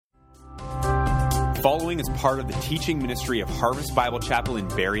following is part of the teaching ministry of Harvest Bible Chapel in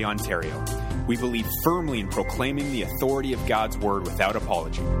Barrie, Ontario. We believe firmly in proclaiming the authority of God's Word without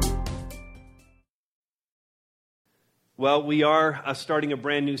apology. Well, we are starting a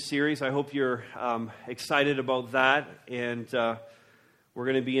brand new series. I hope you're excited about that. And we're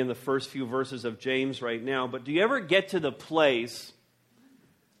going to be in the first few verses of James right now. But do you ever get to the place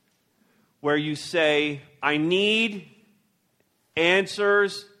where you say, I need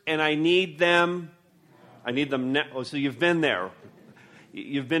answers and I need them now? Oh, so you've been there.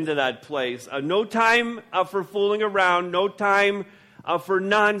 You've been to that place. No time for fooling around. No time for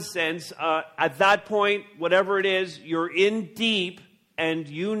nonsense. At that point, whatever it is, you're in deep and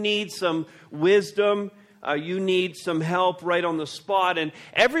you need some wisdom. You need some help right on the spot. And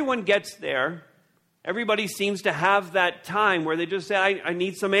everyone gets there. Everybody seems to have that time where they just say, I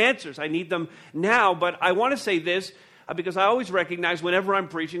need some answers. I need them now. But I want to say this, because I always recognize whenever I'm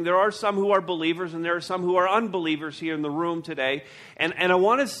preaching, there are some who are believers and there are some who are unbelievers here in the room today. And I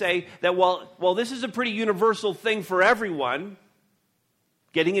want to say that while this is a pretty universal thing for everyone,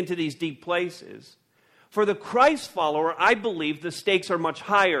 getting into these deep places, for the Christ follower, I believe the stakes are much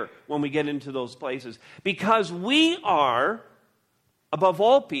higher when we get into those places. Because we are, above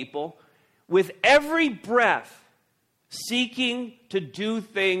all people, with every breath, seeking to do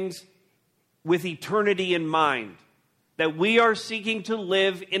things with eternity in mind. That we are seeking to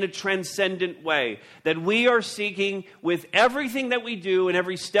live in a transcendent way. That we are seeking, with everything that we do and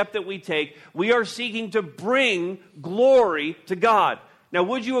every step that we take, we are seeking to bring glory to God. Now,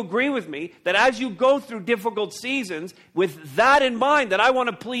 would you agree with me that as you go through difficult seasons, with that in mind, that I want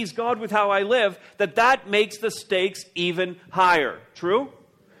to please God with how I live, that makes the stakes even higher? True?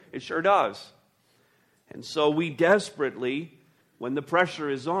 It sure does. And so we desperately, when the pressure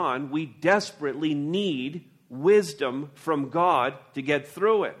is on, we desperately need wisdom from God to get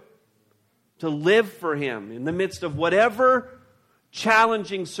through it, to live for Him in the midst of whatever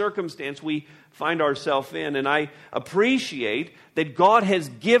challenging circumstance we find ourselves in. And I appreciate that God has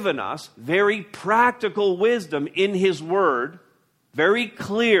given us very practical wisdom in His Word, very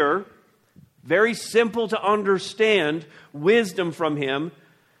clear, very simple to understand wisdom from Him.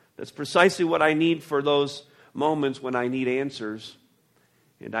 That's precisely what I need for those moments when I need answers,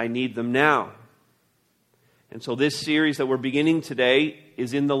 and I need them now. And so this series that we're beginning today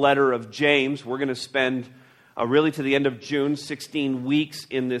is in the letter of James. We're going to spend really to the end of June, 16 weeks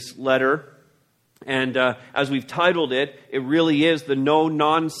in this letter. And as we've titled it, it really is the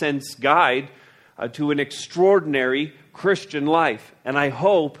no-nonsense guide to an extraordinary Christian life. And I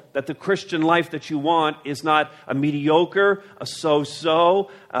hope that the Christian life that you want is not a mediocre, a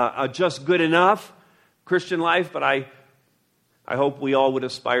so-so, a just good enough Christian life, but I hope we all would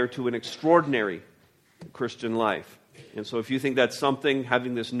aspire to an extraordinary Christian life. And so if you think that's something,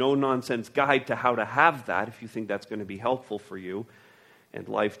 having this no-nonsense guide to how to have that, if you think that's going to be helpful for you and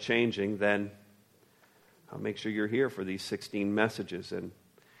life-changing, then I'll make sure you're here for these 16 messages, and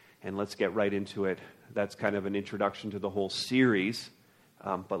let's get right into it. That's kind of an introduction to the whole series,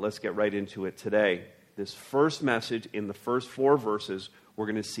 but let's get right into it today. This first message, in the first 4 verses, we're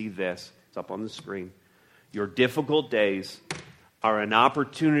going to see this. It's up on the screen. Your difficult days are an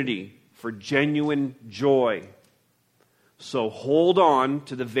opportunity for genuine joy. So hold on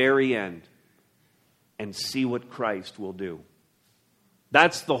to the very end and see what Christ will do.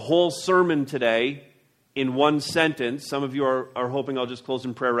 That's the whole sermon today in one sentence. Some of you are hoping I'll just close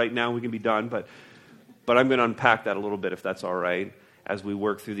in prayer right now and we can be done, but I'm going to unpack that a little bit if that's all right as we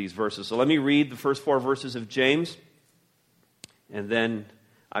work through these verses. So let me read the first 4 verses of James, and then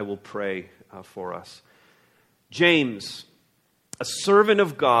I will pray for us. James, a servant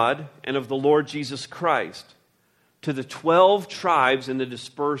of God and of the Lord Jesus Christ, to the 12 tribes in the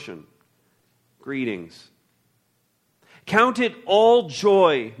dispersion, greetings. Count it all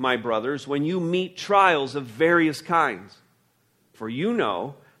joy, my brothers, when you meet trials of various kinds. For you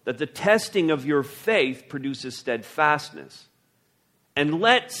know that the testing of your faith produces steadfastness. And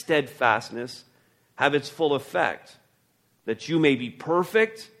let steadfastness have its full effect, that you may be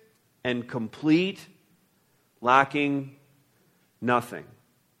perfect and complete, lacking nothing.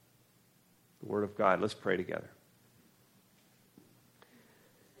 The Word of God. Let's pray together.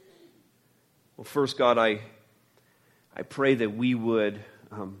 Well, first, God, I pray that we would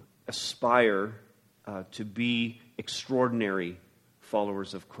aspire to be extraordinary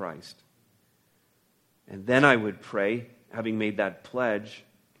followers of Christ. And then I would pray, having made that pledge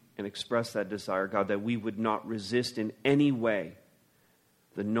and expressed that desire, God, that we would not resist in any way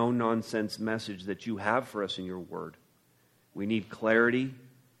the no-nonsense message that you have for us in your Word. We need clarity.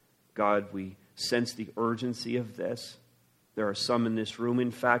 God, we sense the urgency of this. There are some in this room,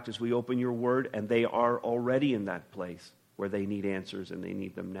 in fact, as we open your word, and they are already in that place where they need answers and they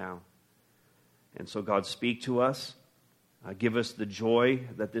need them now. And so, God, speak to us. Give us the joy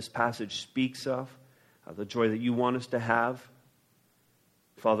that this passage speaks of, the joy that you want us to have.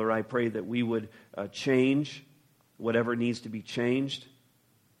 Father, I pray that we would change whatever needs to be changed.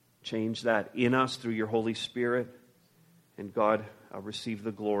 Change that in us through your Holy Spirit. And God, receive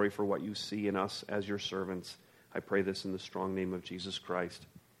the glory for what you see in us as your servants. I pray this in the strong name of Jesus Christ.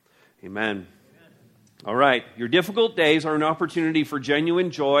 Amen. All right, your difficult days are an opportunity for genuine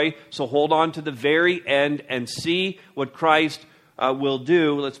joy, so hold on to the very end and see what Christ will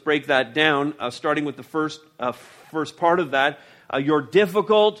do. Let's break that down, starting with the first part of that, your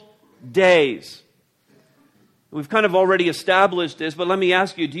difficult days. We've kind of already established this, but let me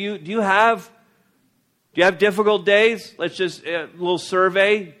ask you, do you have difficult days? Let's just, a little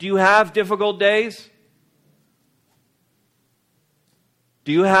survey. Do you have difficult days?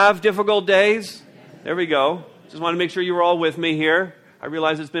 Do you have difficult days? There we go. Just want to make sure you were all with me here. I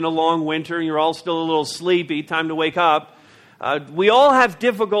realize it's been a long winter and you're all still a little sleepy. Time to wake up. We all have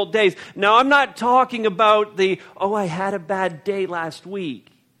difficult days. Now, I'm not talking about I had a bad day last week.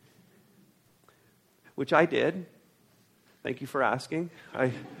 Which I did. Thank you for asking.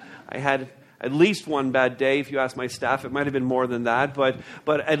 I had at least one bad day. If you ask my staff, it might have been more than that. But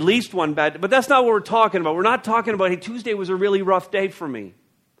at least one bad day. But that's not what we're talking about. We're not talking about, hey, Tuesday was a really rough day for me.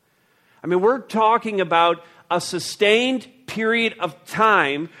 I mean, we're talking about a sustained period of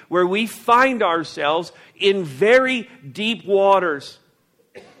time where we find ourselves in very deep waters.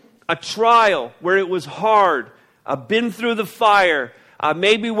 A trial where it was hard. Been through the fire.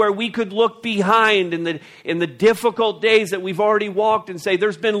 Maybe where we could look behind in the difficult days that we've already walked and say,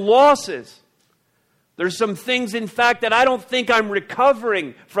 there's been losses. There's some things, in fact, that I don't think I'm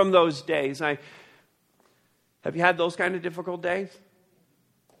recovering from those days. Have you had those kind of difficult days?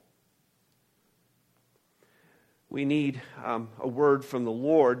 We need a word from the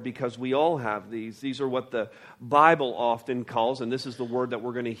Lord because we all have these. These are what the Bible often calls, and this is the word that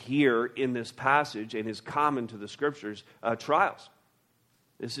we're going to hear in this passage and is common to the Scriptures, trials.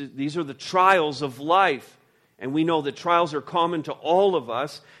 These are the trials of life. And we know that trials are common to all of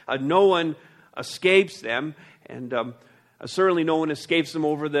us. No one escapes them. And certainly no one escapes them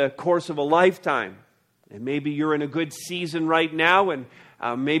over the course of a lifetime. And maybe you're in a good season right now. And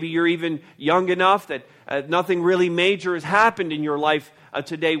maybe you're even young enough that nothing really major has happened in your life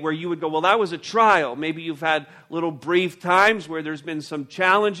today where you would go, well, that was a trial. Maybe you've had little brief times where there's been some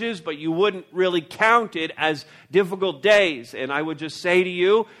challenges, but you wouldn't really count it as difficult days. And I would just say to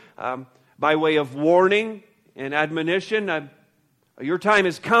you, by way of warning and admonition, your time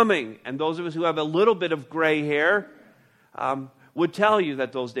is coming. And those of us who have a little bit of gray hair would tell you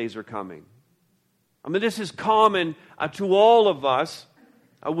that those days are coming. I mean, this is common to all of us.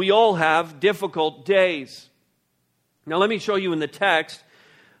 We all have difficult days. Now, let me show you in the text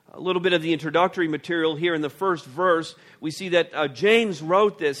a little bit of the introductory material here in the first verse. We see that James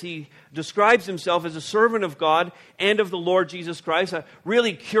wrote this. He describes himself as a servant of God and of the Lord Jesus Christ. A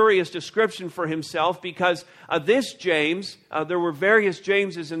really curious description for himself because this James, there were various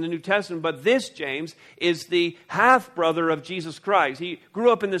Jameses in the New Testament, but this James is the half-brother of Jesus Christ. He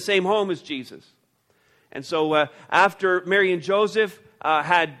grew up in the same home as Jesus. And so after Mary and Joseph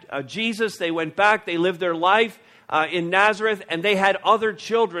had Jesus, they went back, they lived their life in Nazareth, and they had other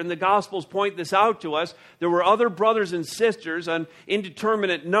children. The Gospels point this out to us. There were other brothers and sisters, an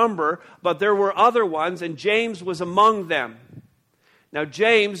indeterminate number, but there were other ones, and James was among them. Now,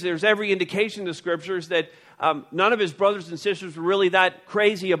 James, there's every indication in the Scriptures that none of his brothers and sisters were really that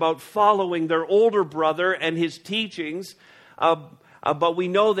crazy about following their older brother and his teachings. But we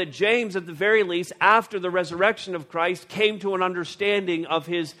know that James, at the very least, after the resurrection of Christ, came to an understanding of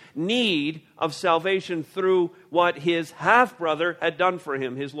his need of salvation through what his half-brother had done for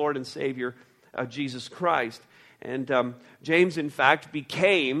him, his Lord and Savior, Jesus Christ. And James, in fact,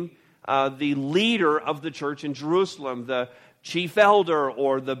 became the leader of the church in Jerusalem, the chief elder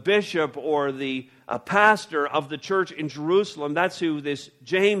or the bishop or the pastor of the church in Jerusalem. That's who this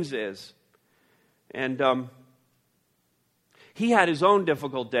James is. And he had his own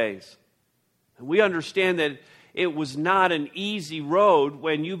difficult days. And we understand that it was not an easy road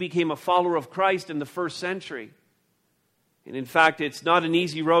when you became a follower of Christ in the first century. And in fact, it's not an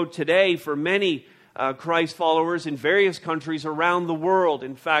easy road today for many Christ followers in various countries around the world.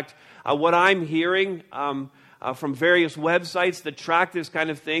 In fact, what I'm hearing from various websites that track this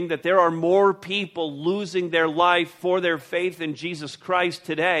kind of thing, that there are more people losing their life for their faith in Jesus Christ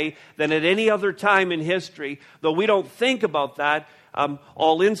today than at any other time in history, though we don't think about that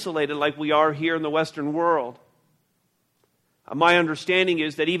all insulated like we are here in the Western world. My understanding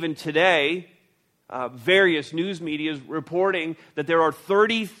is that even today, various news media is reporting that there are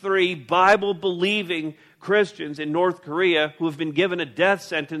 33 Bible-believing Christians in North Korea who have been given a death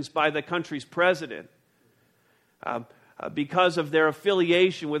sentence by the country's president because of their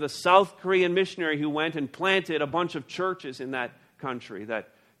affiliation with a South Korean missionary who went and planted a bunch of churches in that country, that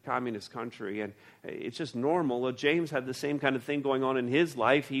communist country. And it's just normal. Well, James had the same kind of thing going on in his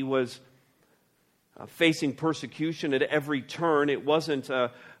life. He was facing persecution at every turn. It wasn't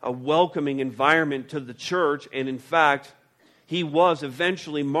a welcoming environment to the church. And in fact, he was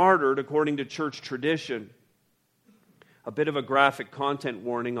eventually martyred according to church tradition. A bit of a graphic content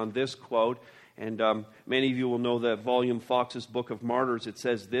warning on this quote. And many of you will know that volume Fox's Book of Martyrs. It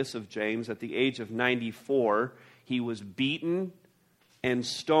says this of James: at the age of 94, he was beaten and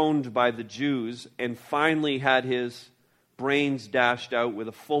stoned by the Jews and finally had his brains dashed out with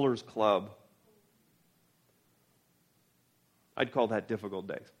a fuller's club. I'd call that difficult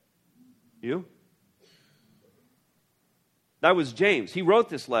days. You? That was James. He wrote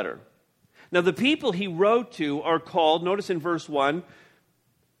this letter. Now, the people he wrote to are called, notice in verse 1,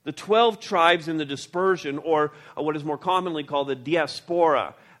 the 12 tribes in the dispersion, or what is more commonly called the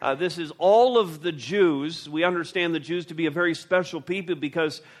diaspora. This is all of the Jews. We understand the Jews to be a very special people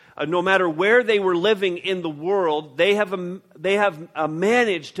because no matter where they were living in the world, they have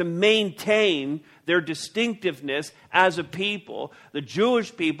managed to maintain their distinctiveness as a people. The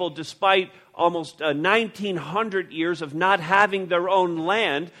Jewish people, despite almost 1,900 years of not having their own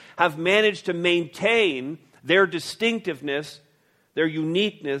land, have managed to maintain their distinctiveness, their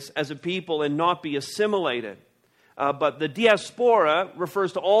uniqueness as a people, and not be assimilated. But the diaspora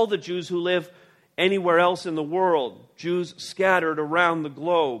refers to all the Jews who live anywhere else in the world, Jews scattered around the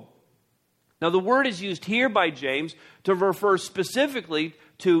globe. Now, the word is used here by James to refer specifically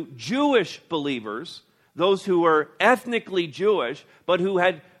to Jewish believers, those who were ethnically Jewish, but who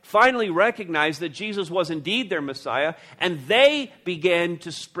had finally recognized that Jesus was indeed their Messiah, and they began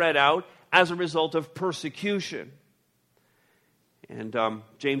to spread out as a result of persecution. And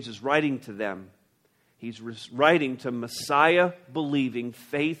James is writing to them. He's writing to Messiah-believing,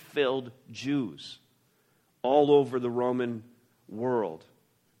 faith-filled Jews all over the Roman world.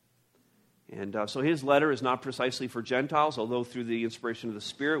 And so his letter is not precisely for Gentiles, although through the inspiration of the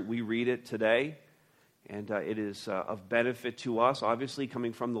Spirit, we read it today. And it is of benefit to us, obviously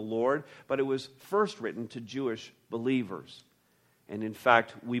coming from the Lord. But it was first written to Jewish believers. And in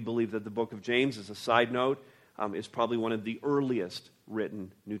fact, we believe that the book of James, as a side note, is probably one of the earliest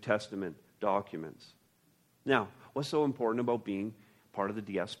written New Testament documents. Now, what's so important about being part of the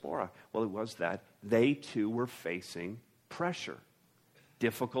diaspora? Well, it was that they too were facing pressure,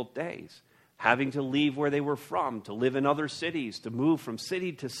 difficult days, having to leave where they were from, to live in other cities, to move from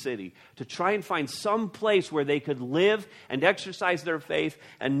city to city, to try and find some place where they could live and exercise their faith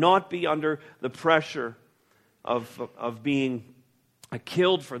and not be under the pressure of being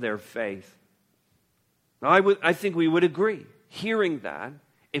killed for their faith. Now, I think we would agree, hearing that,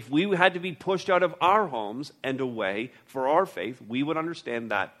 if we had to be pushed out of our homes and away for our faith, we would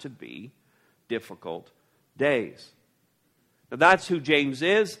understand that to be difficult days. Now, that's who James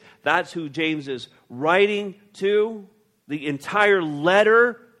is. That's who James is writing to. The entire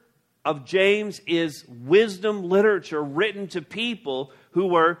letter of James is wisdom literature written to people who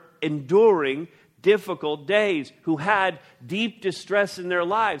were enduring difficult days, who had deep distress in their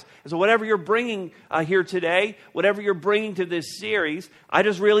lives. And so whatever you're bringing here today, whatever you're bringing to this series, I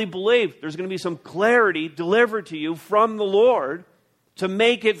just really believe there's going to be some clarity delivered to you from the Lord to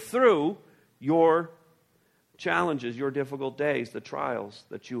make it through your challenges, your difficult days, the trials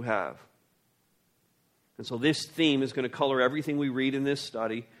that you have. And so this theme is going to color everything we read in this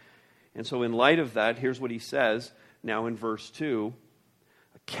study. And so in light of that, here's what he says now in verse 2.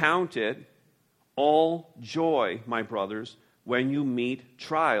 Count it all joy, my brothers, when you meet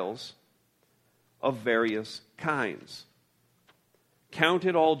trials of various kinds. Count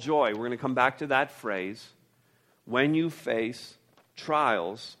it all joy. We're going to come back to that phrase. When you face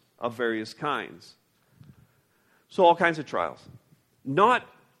trials of various kinds. So all kinds of trials. Not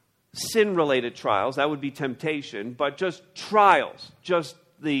sin-related trials, that would be temptation, but just trials. Just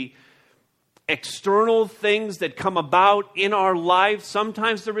the external things that come about in our life,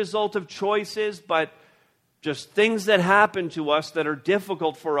 sometimes the result of choices, but just things that happen to us that are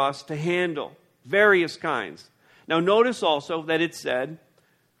difficult for us to handle. Various kinds. Now notice also that it said,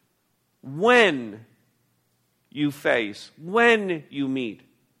 when you meet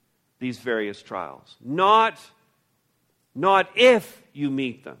these various trials. Not if you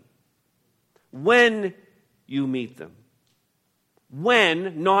meet them. When you meet them.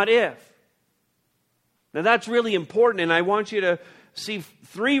 When, not if. Now that's really important, and I want you to see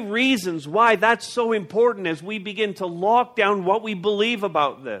 3 reasons why that's so important as we begin to lock down what we believe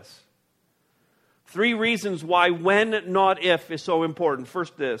about this. 3 reasons why when, not if is so important.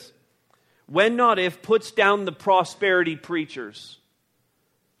 First, this. When, not if puts down the prosperity preachers.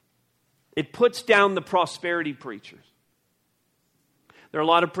 It puts down the prosperity preachers. There are a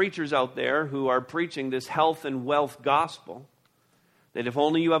lot of preachers out there who are preaching this health and wealth gospel. That if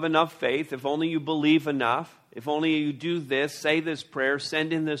only you have enough faith, if only you believe enough, if only you do this, say this prayer,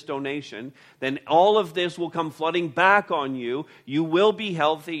 send in this donation, then all of this will come flooding back on you. You will be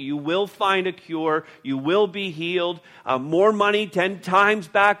healthy. You will find a cure. You will be healed. More money, 10 times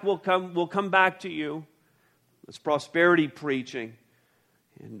back will come back to you. It's prosperity preaching.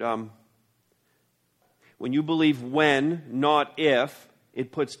 And when you believe when, not if,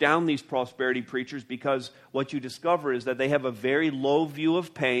 it puts down these prosperity preachers, because what you discover is that they have a very low view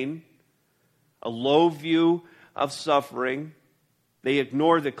of pain, a low view of suffering. They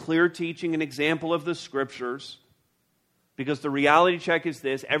ignore the clear teaching and example of the Scriptures, because the reality check is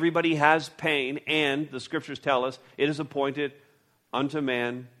this: everybody has pain, and the Scriptures tell us it is appointed unto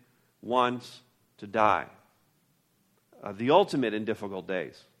man once to die. The ultimate in difficult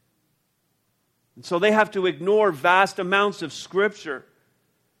days. And so they have to ignore vast amounts of Scripture.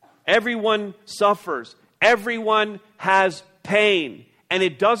 Everyone suffers. Everyone has pain. And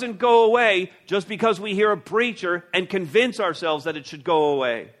it doesn't go away just because we hear a preacher and convince ourselves that it should go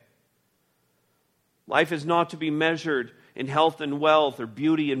away. Life is not to be measured in health and wealth or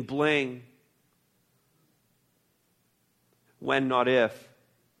beauty and bling. When, not if.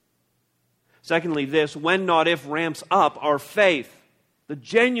 Secondly, this: when, not if, ramps up our faith. The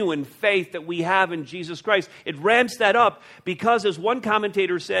genuine faith that we have in Jesus Christ. It ramps that up because, as one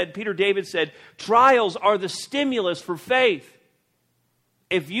commentator said, Peter David said, trials are the stimulus for faith.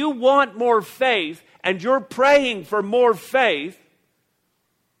 If you want more faith and you're praying for more faith,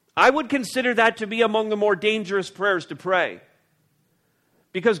 I would consider that to be among the more dangerous prayers to pray.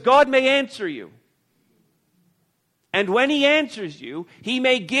 Because God may answer you. And when He answers you, He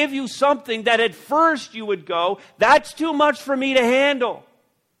may give you something that at first you would go, that's too much for me to handle.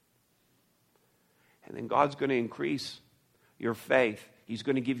 And then God's going to increase your faith. He's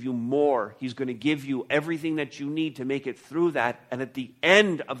going to give you more. He's going to give you everything that you need to make it through that. And at the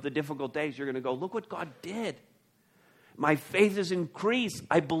end of the difficult days, you're going to go, look what God did. My faith is increased.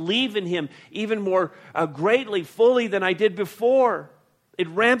 I believe in Him even more greatly, fully than I did before. It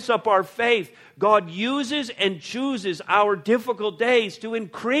ramps up our faith. God uses and chooses our difficult days to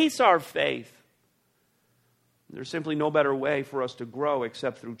increase our faith. There's simply no better way for us to grow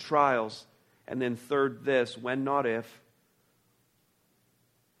except through trials. And then third, this: when, not if,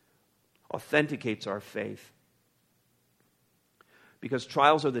 authenticates our faith. Because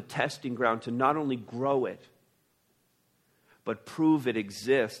trials are the testing ground to not only grow it, but prove it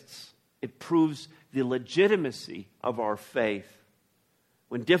exists. It proves the legitimacy of our faith.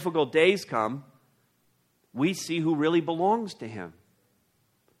 When difficult days come, we see who really belongs to Him.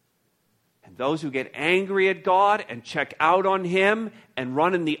 And those who get angry at God and check out on Him and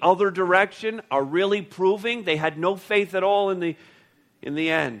run in the other direction are really proving they had no faith at all in the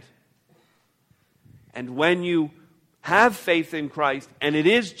end. And when you have faith in Christ, and it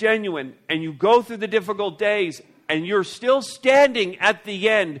is genuine, and you go through the difficult days, and you're still standing at the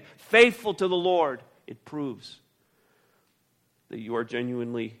end, faithful to the Lord, it proves that you are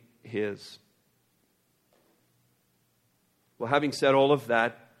genuinely His. Well, having said all of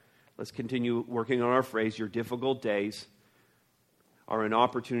that, let's continue working on our phrase: your difficult days are an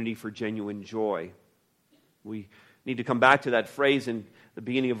opportunity for genuine joy. We need to come back to that phrase in the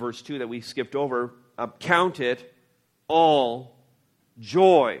beginning of verse 2 that we skipped over. Count it all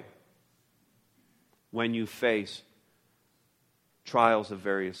joy when you face trials of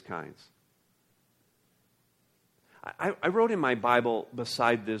various kinds. I wrote in my Bible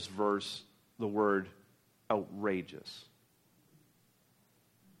beside this verse the word outrageous.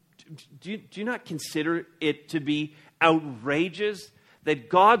 Do you not consider it to be outrageous that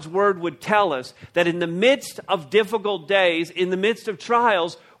God's Word would tell us that in the midst of difficult days, in the midst of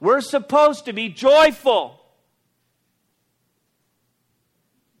trials, we're supposed to be joyful?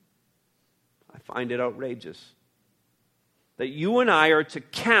 I find it outrageous that you and I are to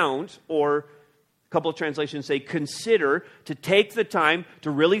count, or a couple of translations say consider, to take the time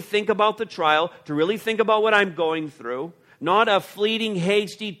to really think about the trial, to really think about what I'm going through. Not a fleeting,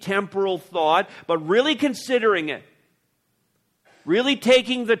 hasty, temporal thought, but really considering it. Really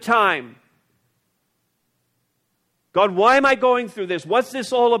taking the time. God, why am I going through this? What's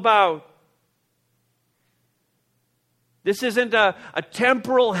this all about? This isn't a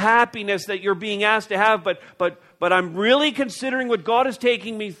temporal happiness that you're being asked to have, but I'm really considering what God is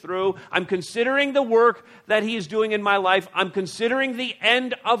taking me through. I'm considering the work that He is doing in my life. I'm considering the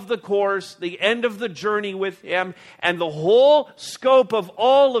end of the course, the end of the journey with Him. And the whole scope of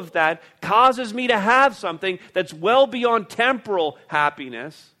all of that causes me to have something that's well beyond temporal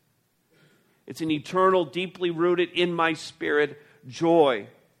happiness. It's an eternal, deeply rooted in my spirit joy.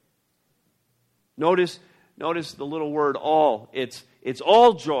 Notice the little word all. It's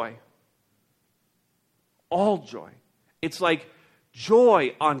all joy. All joy. It's like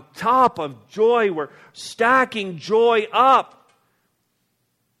joy on top of joy. We're stacking joy up.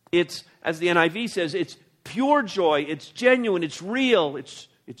 It's, as the NIV says, it's pure joy. It's genuine. It's real. It's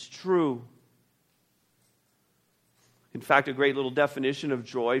true. In fact, a great little definition of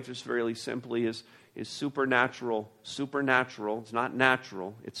joy, just very simply, is supernatural. Supernatural. It's not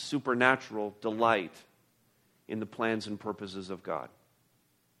natural. It's supernatural delight in the plans and purposes of God.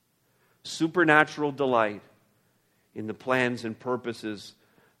 Supernatural delight in the plans and purposes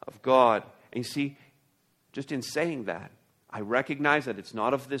of God. And you see, just in saying that, I recognize that it's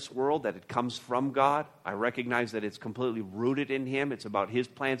not of this world, that it comes from God. I recognize that it's completely rooted in Him. It's about His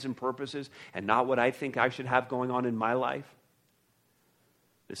plans and purposes and not what I think I should have going on in my life.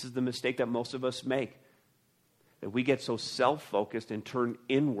 This is the mistake that most of us make. That we get so self-focused and turn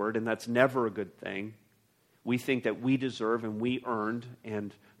inward, and that's never a good thing. We think that we deserve and we earned,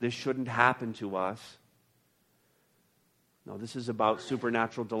 and this shouldn't happen to us. No, this is about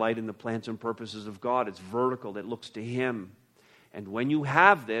supernatural delight in the plans and purposes of God. It's vertical. It looks to Him. And when you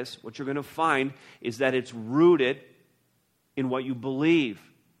have this, what you're going to find is that it's rooted in what you believe.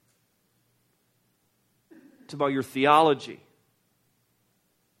 It's about your theology.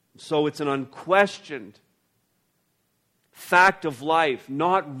 So it's an unquestioned fact of life,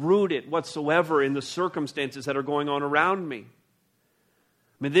 not rooted whatsoever in the circumstances that are going on around me.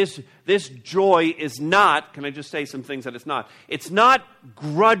 I mean, this joy is not, can I just say some things that it's not? It's not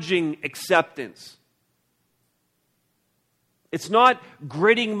grudging acceptance. It's not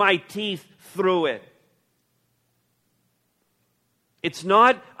gritting my teeth through it. It's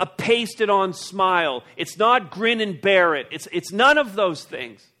not a pasted-on smile. It's not grin and bear it. It's none of those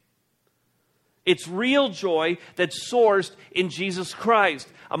things. It's real joy that's sourced in Jesus Christ.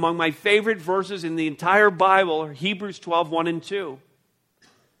 Among my favorite verses in the entire Bible are Hebrews 12, 1 and 2.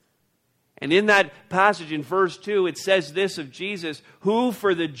 And in that passage in verse 2, it says this of Jesus, who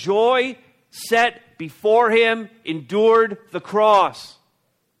for the joy set before Him endured the cross.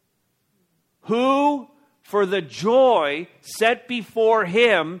 Who for the joy set before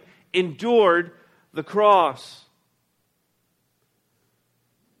Him endured the cross.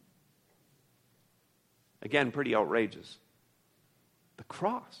 Again, pretty outrageous. The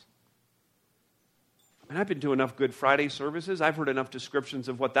cross. I mean, I've been to enough Good Friday services. I've heard enough descriptions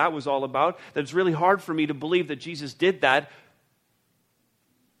of what that was all about that it's really hard for me to believe that Jesus did that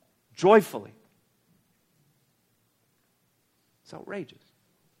joyfully. It's outrageous.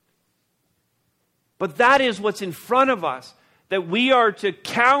 But that is what's in front of us, that we are to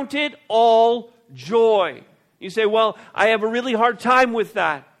count it all joy. You say, well, I have a really hard time with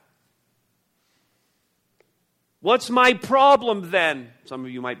that. What's my problem then? Some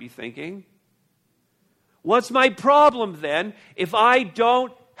of you might be thinking. What's my problem then if I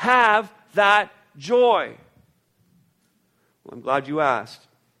don't have that joy? Well, I'm glad you asked.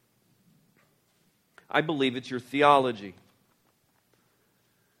 I believe it's your theology.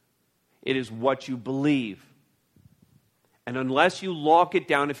 It is what you believe. And unless you lock it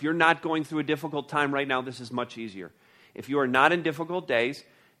down, if you're not going through a difficult time right now, this is much easier. If you are not in difficult days,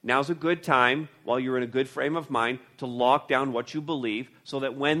 now's a good time, while you're in a good frame of mind, to lock down what you believe so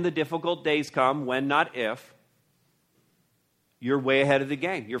that when the difficult days come, when not if, you're way ahead of the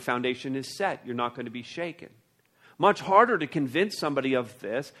game. Your foundation is set. You're not going to be shaken. Much harder to convince somebody of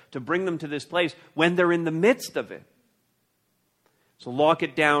this, to bring them to this place when they're in the midst of it. So lock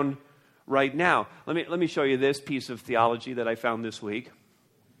it down right now. Let me show you this piece of theology that I found this week.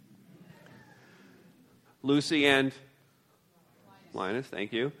 Lucy and Linus,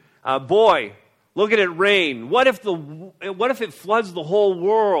 thank you. Boy, look at it rain. What if it floods the whole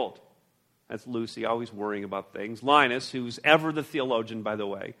world? That's Lucy, always worrying about things. Linus, who's ever the theologian, by the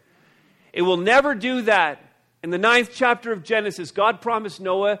way. It will never do that. In the 9th chapter of Genesis, God promised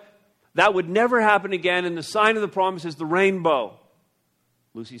Noah that would never happen again, and the sign of the promise is the rainbow.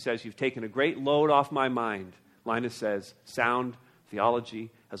 Lucy says, you've taken a great load off my mind. Linus says, sound theology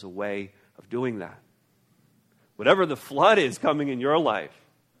has a way of doing that. Whatever the flood is coming in your life,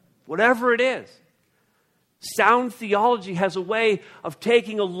 whatever it is, Sound theology has a way of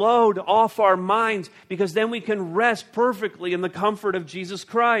taking a load off our minds, because then we can rest perfectly in the comfort of Jesus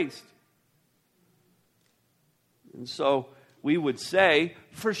Christ. And so we would say,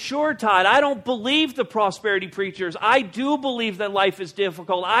 for sure, Todd, I don't believe the prosperity preachers. I do believe that life is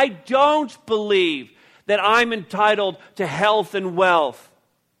difficult. I don't believe that I'm entitled to health and wealth.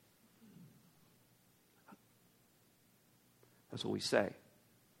 That's what we say.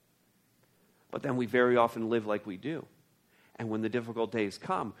 But then we very often live like we do. And when the difficult days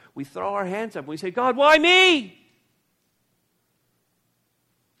come, we throw our hands up and we say, God, why me?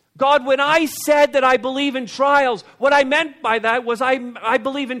 God, when I said that I believe in trials, what I meant by that was I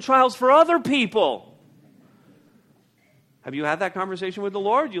believe in trials for other people. Have you had that conversation with the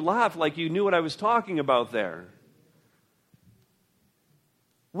Lord? You laughed like you knew what I was talking about there.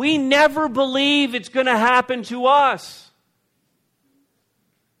 We never believe it's going to happen to us.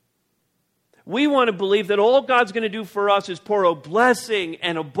 We want to believe that all God's going to do for us is pour out blessing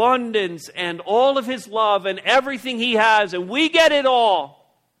and abundance and all of His love and everything He has, and we get it all.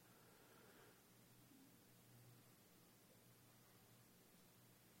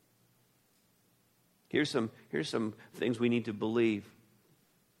 Here's some things we need to believe.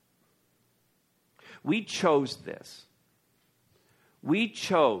 We chose this. We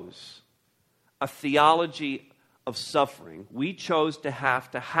chose a theology of suffering. We chose to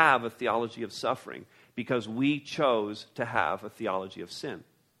have a theology of suffering because we chose to have a theology of sin.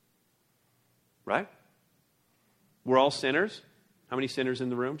 Right? We're all sinners. How many sinners in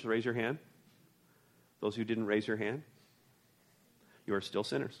the room? Just raise your hand. Those who didn't raise your hand, you are still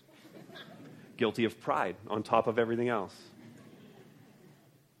sinners. Guilty of pride on top of everything else.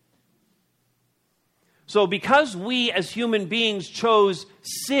 So because we as human beings chose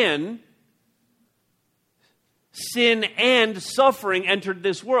sin and suffering entered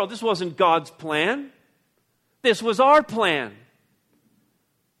this world. This wasn't God's plan. This was our plan.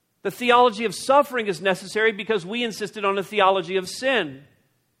 The theology of suffering is necessary because we insisted on a theology of sin.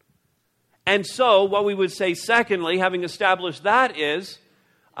 And so, what we would say secondly, having established that is,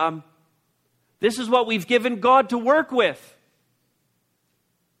 this is what we've given God to work with.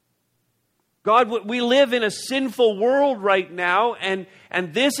 God, we live in a sinful world right now, and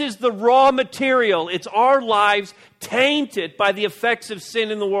this is the raw material. It's our lives tainted by the effects of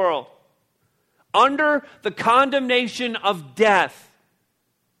sin in the world. Under the condemnation of death.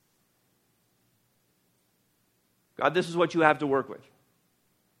 God, this is what you have to work with.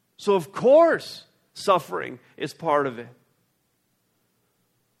 So of course, suffering is part of it.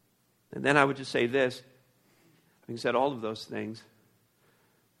 And then I would just say this, having said all of those things,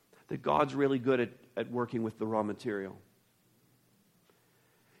 that God's really good at working with the raw material.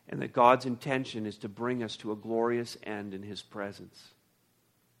 And that God's intention is to bring us to a glorious end in His presence.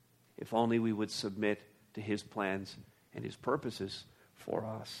 If only we would submit to His plans and His purposes for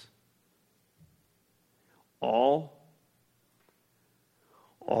us. All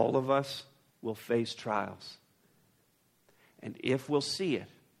of us will face trials. And if we'll see it,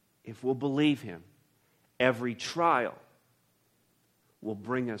 if we'll believe Him, every trial will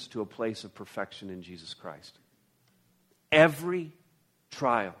bring us to a place of perfection in Jesus Christ. Every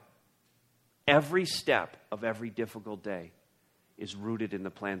trial, every step of every difficult day is rooted in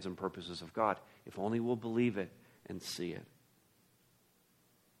the plans and purposes of God. If only we'll believe it and see it.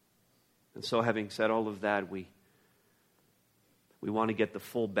 And so, having said all of that, we want to get the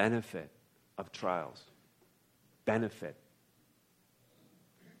full benefit of trials. Benefit.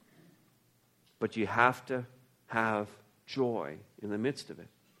 But you have to have joy in the midst of it.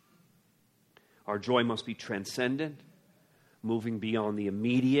 Our joy must be transcendent, moving beyond the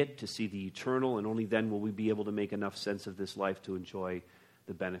immediate to see the eternal, and only then will we be able to make enough sense of this life to enjoy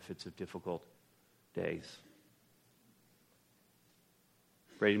the benefits of difficult days.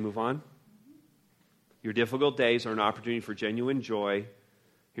 Ready to move on? Your difficult days are an opportunity for genuine joy.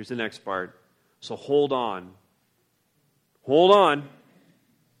 Here's the next part. So hold on. Hold on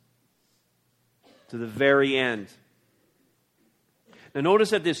to the very end. Now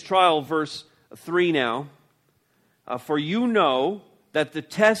notice at this trial, verse 3 now, for you know that the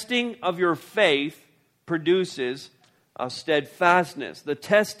testing of your faith produces steadfastness. The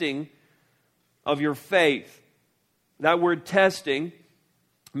testing of your faith. That word testing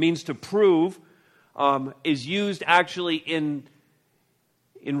means to prove, is used actually in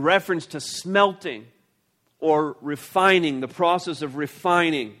reference to smelting or refining, the process of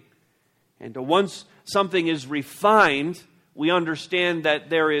refining. And once something is refined, we understand that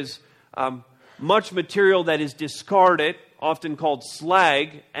there is much material that is discarded, often called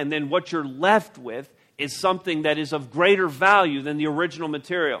slag, and then what you're left with is something that is of greater value than the original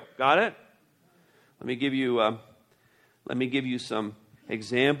material. Got it? Let me give you some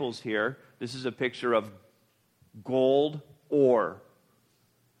examples here. This is a picture of gold ore.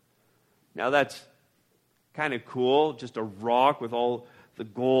 Now that's kind of cool, just a rock with all the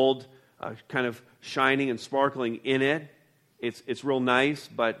gold kind of shining and sparkling in it. It's real nice,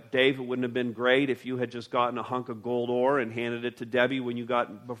 but Dave, it wouldn't have been great if you had just gotten a hunk of gold ore and handed it to Debbie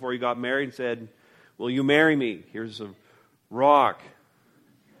before you got married and said, "Will you marry me? Here's a rock."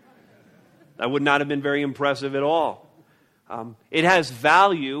 That would not have been very impressive at all. It has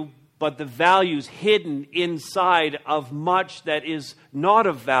value, but the value's hidden inside of much that is not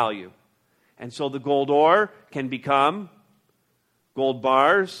of value. And so the gold ore can become gold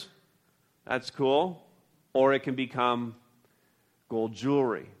bars. That's cool. Or it can become gold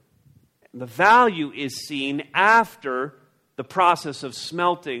jewelry. The value is seen after the process of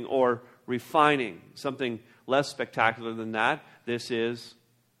smelting or refining. Something less spectacular than that. This is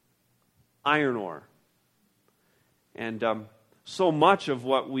iron ore. And so much of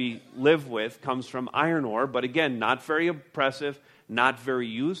what we live with comes from iron ore, but again, not very impressive, not very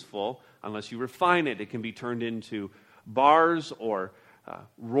useful unless you refine it. It can be turned into bars or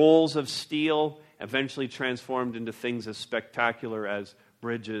rolls of steel, eventually transformed into things as spectacular as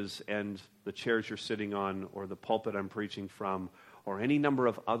bridges and the chairs you're sitting on or the pulpit I'm preaching from or any number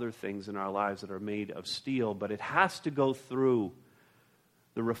of other things in our lives that are made of steel, but it has to go through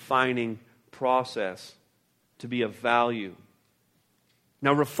the refining process to be of value.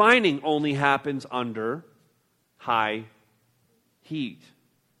 Now, refining only happens under high heat.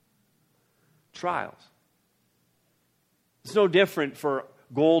 Trials. It's no different for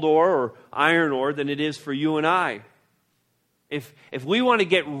gold ore or iron ore than it is for you and I. If we want to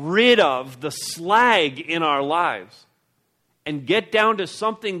get rid of the slag in our lives and get down to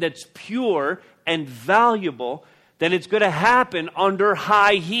something that's pure and valuable, then it's going to happen under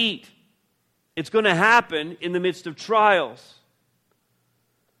high heat. It's going to happen in the midst of trials.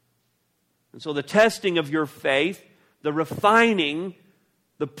 And so the testing of your faith, the refining,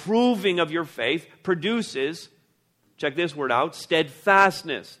 the proving of your faith produces, check this word out,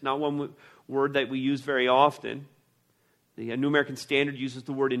 steadfastness. Not one word that we use very often. The New American Standard uses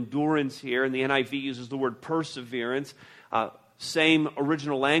the word endurance here, and the NIV uses the word perseverance. Same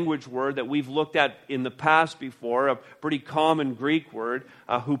original language word that we've looked at in the past before, a pretty common Greek word,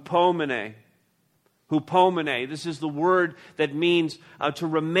 hupomene. Hupomene. This is the word that means to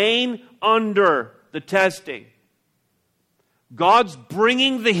remain under the testing. God's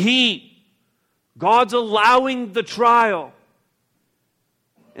bringing the heat. God's allowing the trial.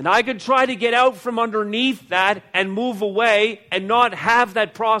 And I could try to get out from underneath that and move away and not have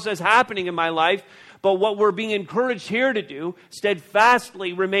that process happening in my life. But what we're being encouraged here to do,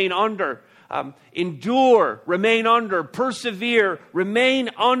 steadfastly remain under. Endure, remain under. Persevere, remain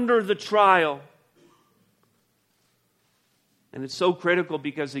under the trial. And it's so critical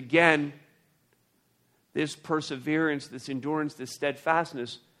because, again, this perseverance, this endurance, this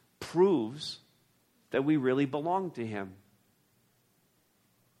steadfastness proves that we really belong to Him.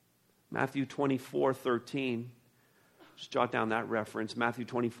 Matthew 24:13. Just jot down that reference. Matthew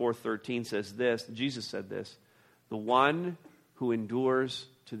 24:13 says this. Jesus said this. The one who endures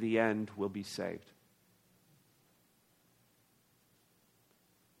to the end will be saved.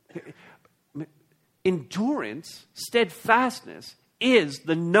 Endurance, steadfastness, is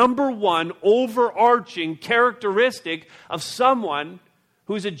the number one overarching characteristic of someone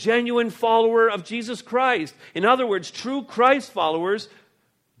who's a genuine follower of Jesus Christ. In other words, true Christ followers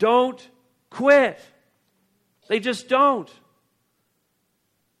don't quit. They just don't.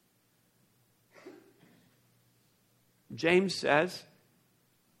 James says,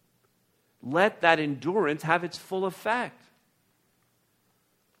 let that endurance have its full effect.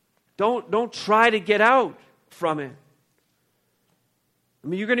 Don't try to get out from it. I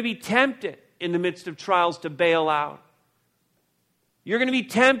mean, you're going to be tempted in the midst of trials to bail out. You're going to be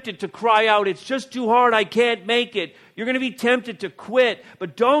tempted to cry out, it's just too hard, I can't make it. You're going to be tempted to quit,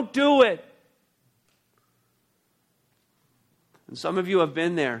 but don't do it. And some of you have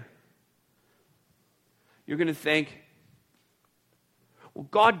been there. You're going to think, well,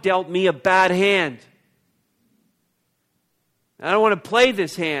 God dealt me a bad hand. I don't want to play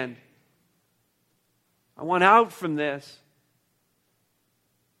this hand. I want out from this.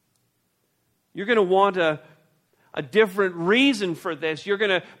 You're going to want a different reason for this. You're going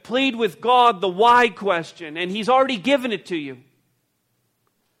to plead with God the why question, and He's already given it to you.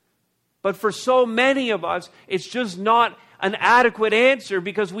 But for so many of us, it's just not an adequate answer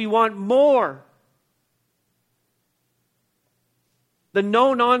because we want more. The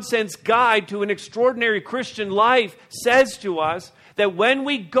no-nonsense guide to an extraordinary Christian life says to us that when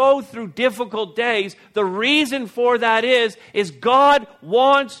we go through difficult days, the reason for that is God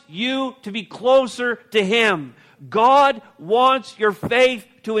wants you to be closer to Him. God wants your faith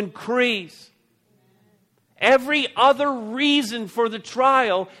to increase. Every other reason for the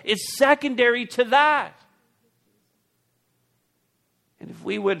trial is secondary to that. And if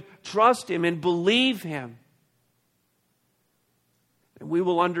we would trust Him and believe Him, then we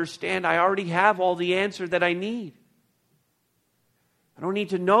will understand I already have all the answer that I need. I don't need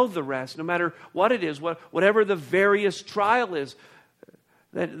to know the rest, no matter what it is, whatever the various trial is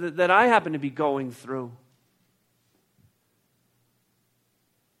that I happen to be going through.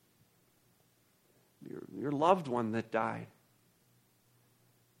 Your loved one that died.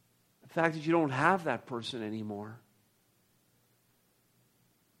 The fact that you don't have that person anymore.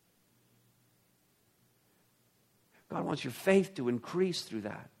 God wants your faith to increase through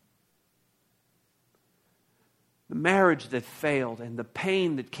that. The marriage that failed and the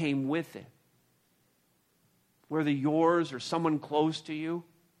pain that came with it. Whether yours or someone close to you.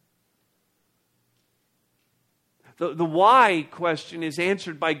 The why question is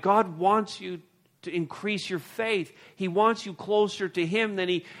answered by God wants you to increase your faith. He wants you closer to Him than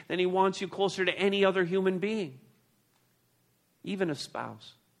He wants you closer to any other human being. Even a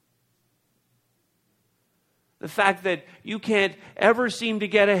spouse. The fact that you can't ever seem to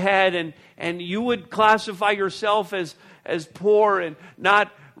get ahead and you would classify yourself as poor and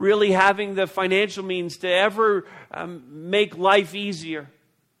not really having the financial means to ever make life easier.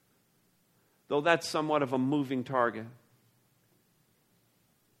 Though that's somewhat of a moving target.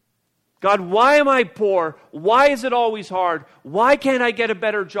 God, why am I poor? Why is it always hard? Why can't I get a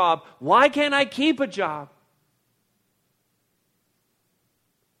better job? Why can't I keep a job?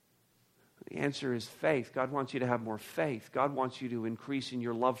 The answer is faith. God wants you to have more faith. God wants you to increase in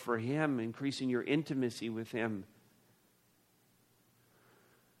your love for Him, increase in your intimacy with Him.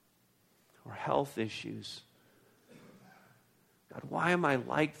 Or health issues. God, why am I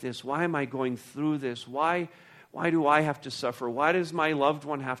like this? Why am I going through this? Why do I have to suffer? Why does my loved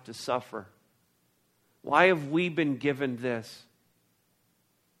one have to suffer? Why have we been given this?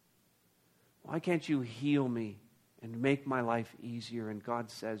 Why can't you heal me and make my life easier? And God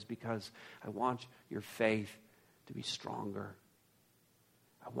says, because I want your faith to be stronger.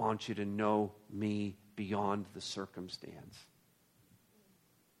 I want you to know me beyond the circumstance.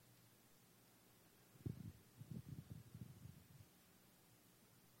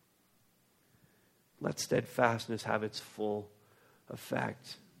 Let steadfastness have its full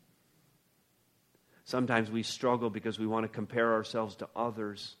effect. Sometimes we struggle because we want to compare ourselves to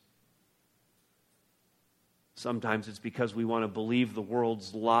others. Sometimes it's because we want to believe the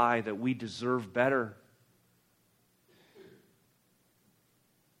world's lie that we deserve better.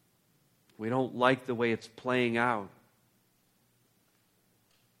 We don't like the way it's playing out.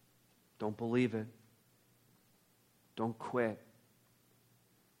 Don't believe it. Don't quit.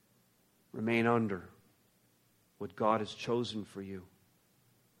 Remain under what God has chosen for you.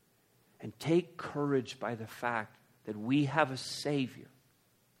 And take courage by the fact that we have a Savior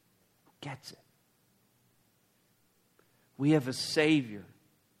who gets it. We have a Savior,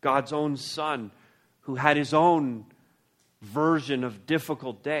 God's own Son, who had His own version of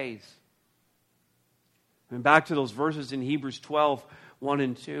difficult days. And back to those verses in Hebrews 12, 1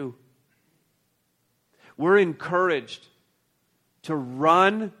 and 2. We're encouraged to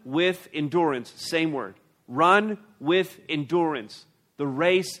run with endurance. Same word. Run with endurance. The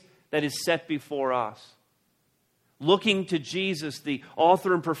race that is set before us. Looking to Jesus, the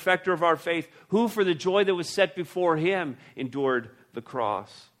author and perfecter of our faith, who for the joy that was set before Him endured the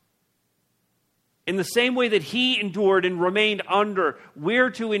cross. In the same way that He endured and remained under,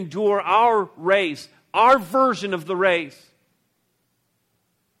 we're to endure our race, our version of the race.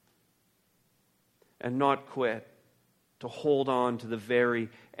 And not quit. To hold on to the very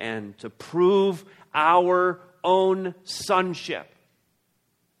end. To prove our own sonship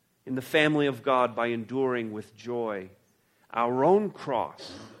in the family of God by enduring with joy our own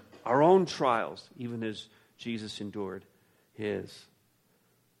cross, our own trials, even as Jesus endured His.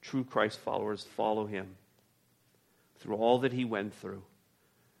 True Christ followers follow Him through all that He went through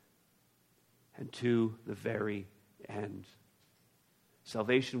and to the very end.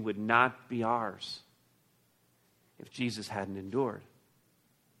 Salvation would not be ours if Jesus hadn't endured.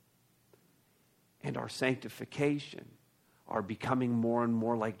 And our sanctification, our becoming more and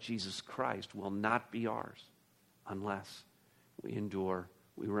more like Jesus Christ, will not be ours unless we endure,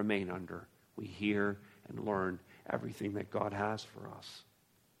 we remain under, we hear and learn everything that God has for us.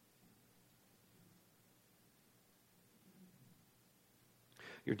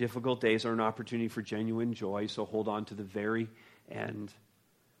 Your difficult days are an opportunity for genuine joy, so hold on to the very end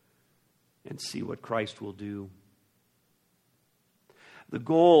and see what Christ will do. The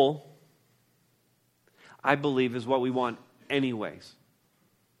goal, I believe, is what we want anyways.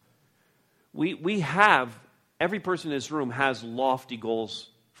 We have, every person in this room has lofty goals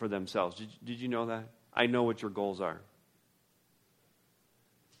for themselves. Did you know that? I know what your goals are.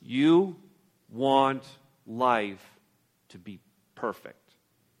 You want life to be perfect.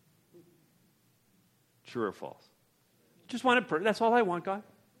 True or false? Just want it perfect. That's all I want, God.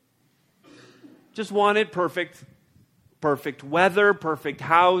 Just want it perfect. Perfect weather, perfect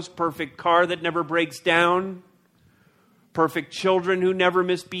house, perfect car that never breaks down, perfect children who never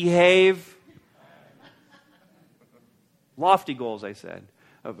misbehave. Lofty goals, I said.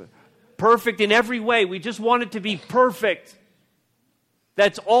 Perfect in every way. We just want it to be perfect.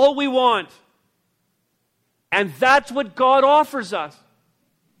 That's all we want. And that's what God offers us.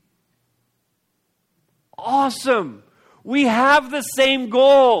 Awesome. We have the same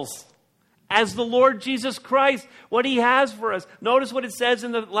goals as the Lord Jesus Christ, what He has for us. Notice what it says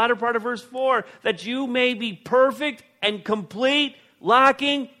in the latter part of verse 4, that you may be perfect and complete,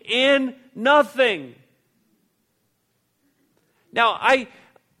 lacking in nothing. Now, I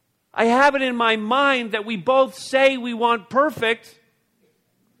have it in my mind that we both say we want perfect,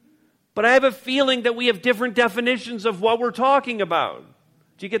 but I have a feeling that we have different definitions of what we're talking about.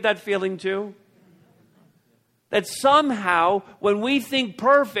 Do you get that feeling too? That somehow, when we think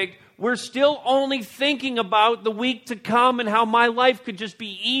perfect, we're still only thinking about the week to come and how my life could just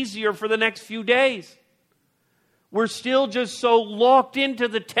be easier for the next few days. We're still just so locked into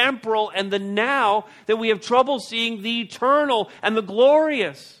the temporal and the now that we have trouble seeing the eternal and the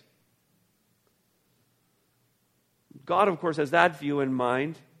glorious. God, of course, has that view in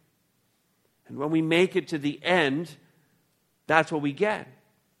mind. And when we make it to the end, that's what we get.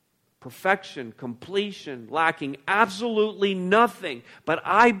 Perfection, completion, lacking absolutely nothing. But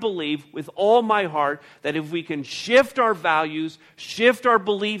I believe with all my heart that if we can shift our values, shift our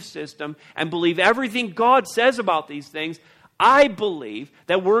belief system, and believe everything God says about these things, I believe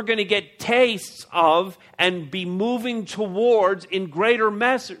that we're going to get tastes of and be moving towards in greater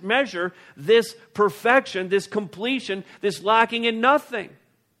measure this perfection, this completion, this lacking in nothing.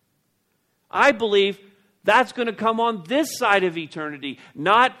 I believe that's going to come on this side of eternity,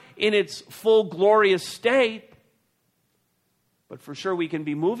 not in its full glorious state, but for sure we can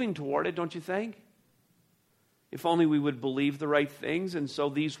be moving toward it, don't you think? If only we would believe the right things. And so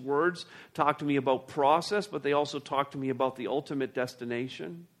these words talk to me about process, but they also talk to me about the ultimate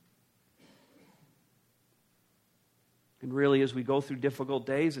destination. And really, as we go through difficult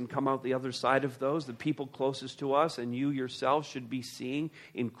days and come out the other side of those, the people closest to us and you yourself should be seeing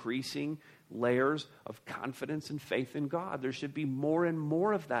increasing layers of confidence and faith in God. There should be more and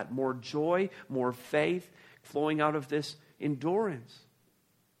more of that, more joy, more faith flowing out of this endurance.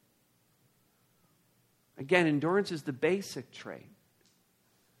 Again, endurance is the basic trait.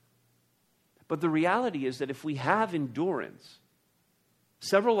 But the reality is that if we have endurance,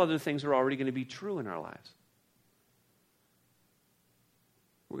 several other things are already going to be true in our lives.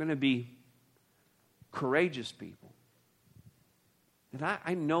 We're going to be courageous people. And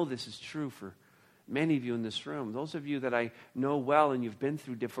I know this is true for many of you in this room. Those of you that I know well and you've been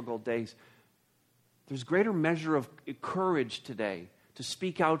through difficult days, there's greater measure of courage today to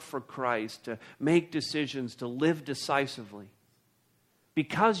speak out for Christ, to make decisions, to live decisively.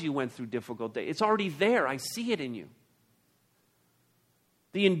 Because you went through difficult days. It's already there. I see it in you.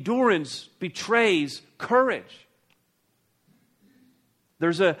 The endurance betrays courage.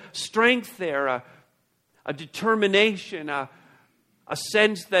 There's a strength there, a determination, a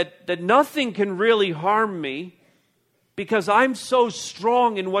sense that nothing can really harm me because I'm so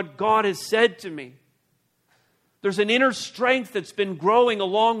strong in what God has said to me. There's an inner strength that's been growing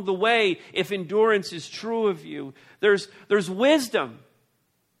along the way if endurance is true of you. There's wisdom.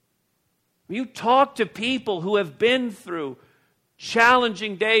 You talk to people who have been through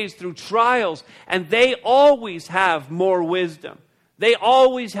challenging days, through trials, and they always have more wisdom. They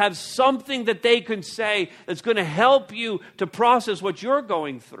always have something that they can say that's going to help you to process what you're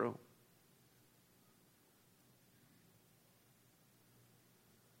going through.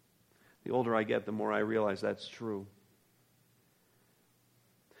 The older I get, the more I realize that's true.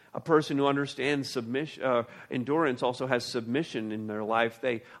 A person who understands endurance also has submission in their life.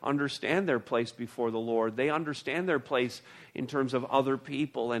 They understand their place before the Lord. They understand their place in terms of other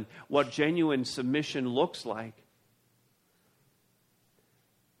people and what genuine submission looks like.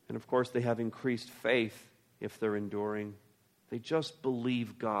 And of course, they have increased faith if they're enduring. They just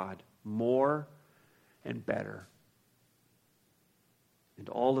believe God more and better. And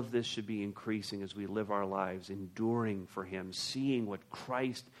all of this should be increasing as we live our lives, enduring for Him, seeing what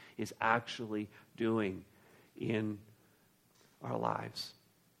Christ is actually doing in our lives.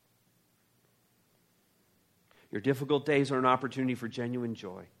 Your difficult days are an opportunity for genuine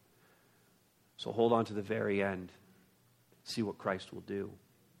joy. So hold on to the very end. See what Christ will do.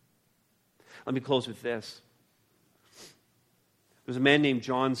 Let me close with this. There's a man named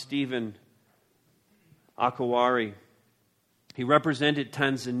John Stephen Akawari. He represented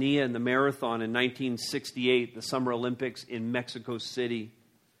Tanzania in the marathon in 1968, the Summer Olympics in Mexico City.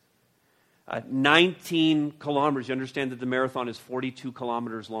 19 kilometers. You understand that the marathon is 42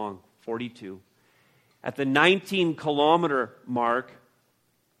 kilometers long. 42. At the 19-kilometer mark,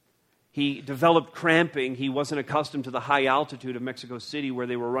 he developed cramping. He wasn't accustomed to the high altitude of Mexico City where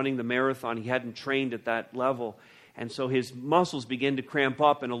they were running the marathon. He hadn't trained at that level. And so his muscles began to cramp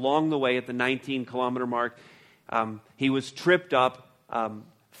up. And along the way at the 19-kilometer mark, he was tripped up,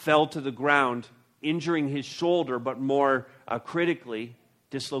 fell to the ground, injuring his shoulder, but more critically,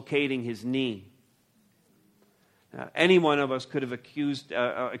 dislocating his knee. Any one of us could have excused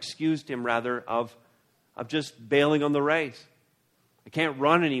him, of just bailing on the race. I can't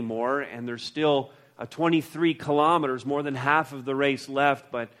run anymore, and there's still 23 kilometers, more than half of the race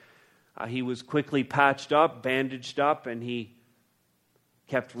left, but he was quickly patched up, bandaged up, and he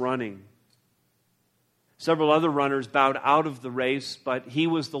kept running. Several other runners bowed out of the race, but he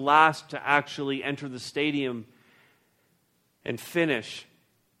was the last to actually enter the stadium and finish.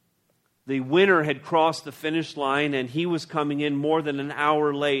 The winner had crossed the finish line, and he was coming in more than an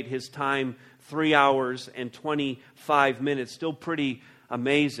hour late. His time, 3 hours and 25 minutes. Still pretty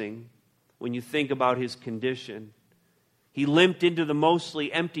amazing when you think about his condition. He limped into the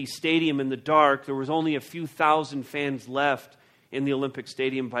mostly empty stadium in the dark. There was only a few thousand fans left in the Olympic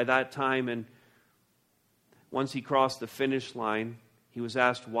Stadium by that time, and once he crossed the finish line, he was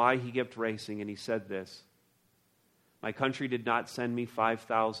asked why he kept racing, and he said this: "My country did not send me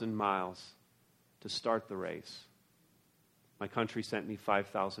 5,000 miles to start the race. My country sent me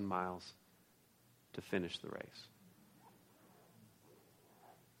 5,000 miles to finish the race."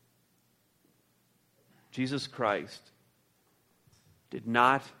 Jesus Christ did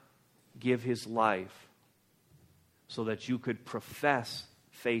not give His life so that you could profess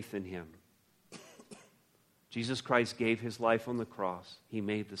faith in Him. Jesus Christ gave His life on the cross. He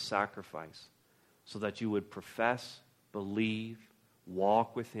made the sacrifice so that you would profess, believe,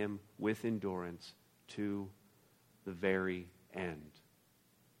 walk with Him with endurance to the very end.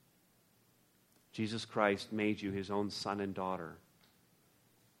 Jesus Christ made you His own son and daughter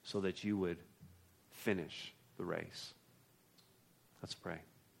so that you would finish the race. Let's pray.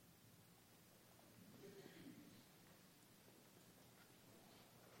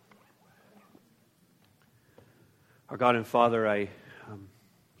 Our God and Father, I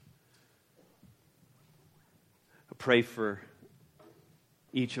pray for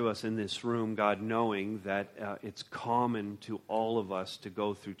each of us in this room, God, knowing that it's common to all of us to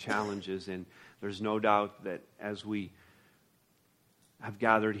go through challenges, and there's no doubt that as we have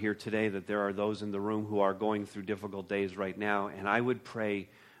gathered here today that there are those in the room who are going through difficult days right now, and I would pray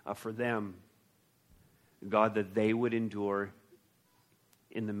for them, God, that they would endure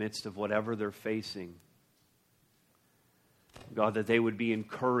in the midst of whatever they're facing. God, that they would be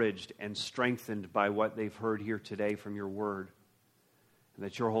encouraged and strengthened by what they've heard here today from your word. And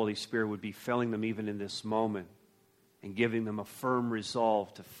that your Holy Spirit would be filling them even in this moment and giving them a firm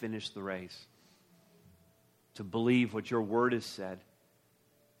resolve to finish the race, to believe what your word has said,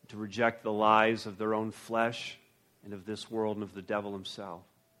 to reject the lies of their own flesh and of this world and of the devil himself.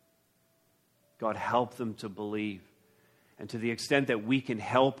 God, help them to believe. And to the extent that we can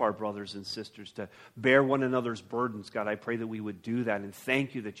help our brothers and sisters to bear one another's burdens, God, I pray that we would do that. And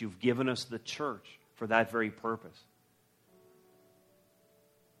thank you that you've given us the church for that very purpose.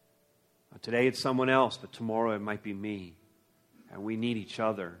 Today it's someone else, but tomorrow it might be me. And we need each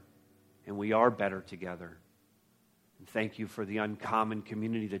other. And we are better together. And thank you for the uncommon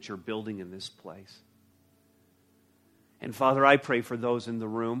community that you're building in this place. And Father, I pray for those in the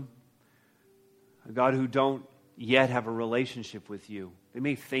room, God, who don't yet have a relationship with you. They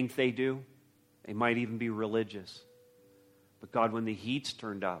may think they do. They might even be religious. But God, when the heat's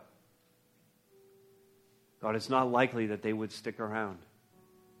turned up, God, it's not likely that they would stick around.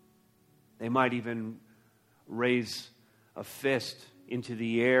 They might even raise a fist into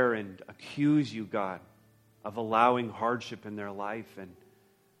the air and accuse you, God, of allowing hardship in their life and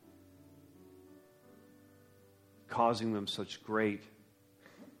causing them such great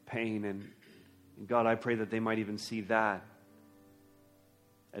pain. And God, I pray that they might even see that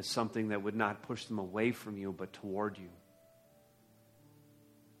as something that would not push them away from you, but toward you.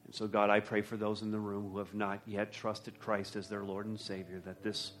 So, God, I pray for those in the room who have not yet trusted Christ as their Lord and Savior, that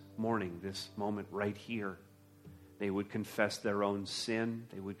this morning, this moment right here, they would confess their own sin,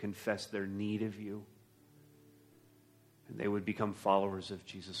 they would confess their need of you, and they would become followers of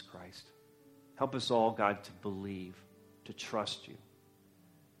Jesus Christ. Help us all, God, to believe, to trust you,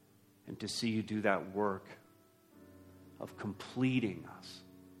 and to see you do that work of completing us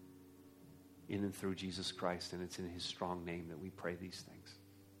in and through Jesus Christ. And it's in his strong name that we pray these things.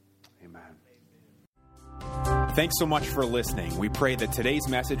 Amen. Thanks so much for listening. We pray that today's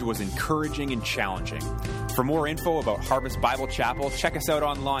message was encouraging and challenging. For more info about Harvest Bible Chapel, check us out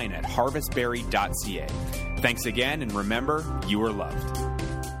online at harvestberry.ca. Thanks again, and remember, you are loved.